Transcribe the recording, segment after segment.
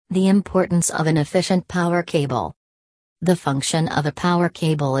The importance of an efficient power cable. The function of a power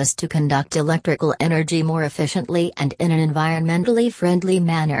cable is to conduct electrical energy more efficiently and in an environmentally friendly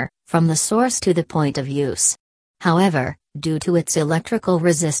manner, from the source to the point of use. However, due to its electrical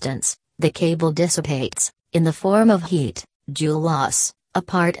resistance, the cable dissipates, in the form of heat, Joule loss, a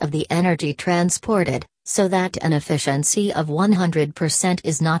part of the energy transported, so that an efficiency of 100%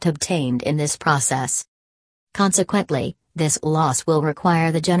 is not obtained in this process. Consequently, this loss will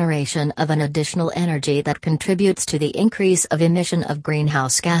require the generation of an additional energy that contributes to the increase of emission of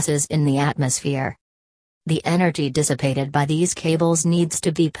greenhouse gases in the atmosphere. The energy dissipated by these cables needs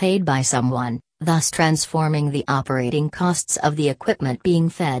to be paid by someone, thus transforming the operating costs of the equipment being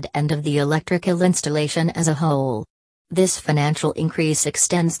fed and of the electrical installation as a whole. This financial increase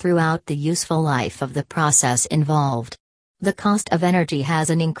extends throughout the useful life of the process involved. The cost of energy has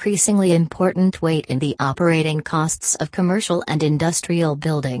an increasingly important weight in the operating costs of commercial and industrial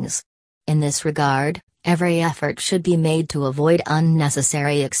buildings. In this regard, every effort should be made to avoid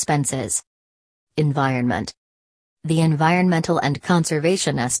unnecessary expenses. Environment. The environmental and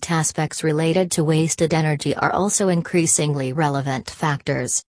conservationist aspects related to wasted energy are also increasingly relevant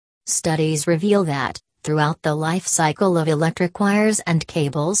factors. Studies reveal that, throughout the life cycle of electric wires and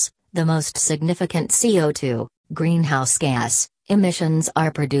cables, the most significant CO2, greenhouse gas, emissions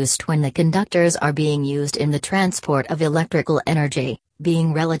are produced when the conductors are being used in the transport of electrical energy,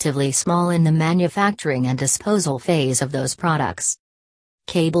 being relatively small in the manufacturing and disposal phase of those products.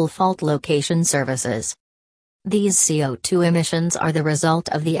 Cable fault location services. These CO2 emissions are the result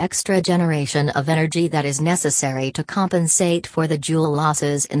of the extra generation of energy that is necessary to compensate for the Joule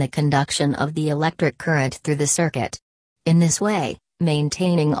losses in the conduction of the electric current through the circuit. In this way,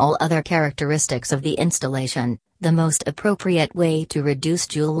 maintaining all other characteristics of the installation, the most appropriate way to reduce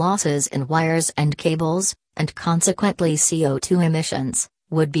Joule losses in wires and cables, and consequently CO2 emissions,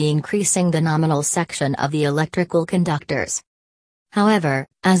 would be increasing the nominal section of the electrical conductors. However,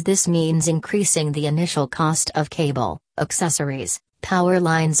 as this means increasing the initial cost of cable, accessories, power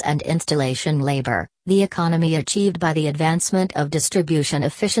lines and installation labor, the economy achieved by the advancement of distribution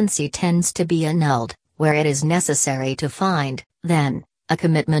efficiency tends to be annulled, where it is necessary to find, then, a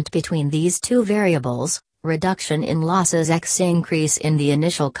commitment between these two variables, reduction in losses x increase in the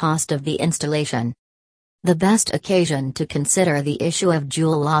initial cost of the installation. The best occasion to consider the issue of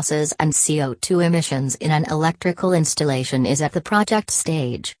Joule losses and CO2 emissions in an electrical installation is at the project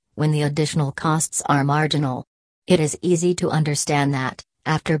stage, when the additional costs are marginal. It is easy to understand that,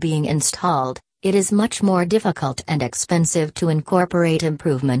 after being installed, it is much more difficult and expensive to incorporate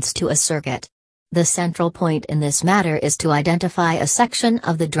improvements to a circuit. The central point in this matter is to identify a section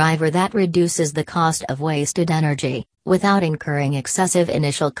of the driver that reduces the cost of wasted energy, without incurring excessive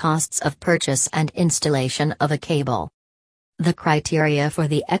initial costs of purchase and installation of a cable. The criteria for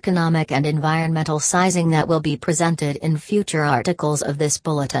the economic and environmental sizing that will be presented in future articles of this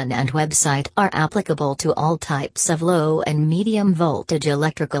bulletin and website are applicable to all types of low and medium voltage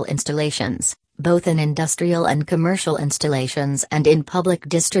electrical installations, both in industrial and commercial installations and in public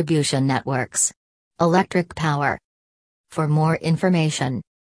distribution networks. Electric power. For more information,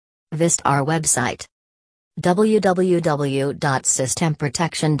 visit our website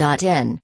www.systemprotection.in.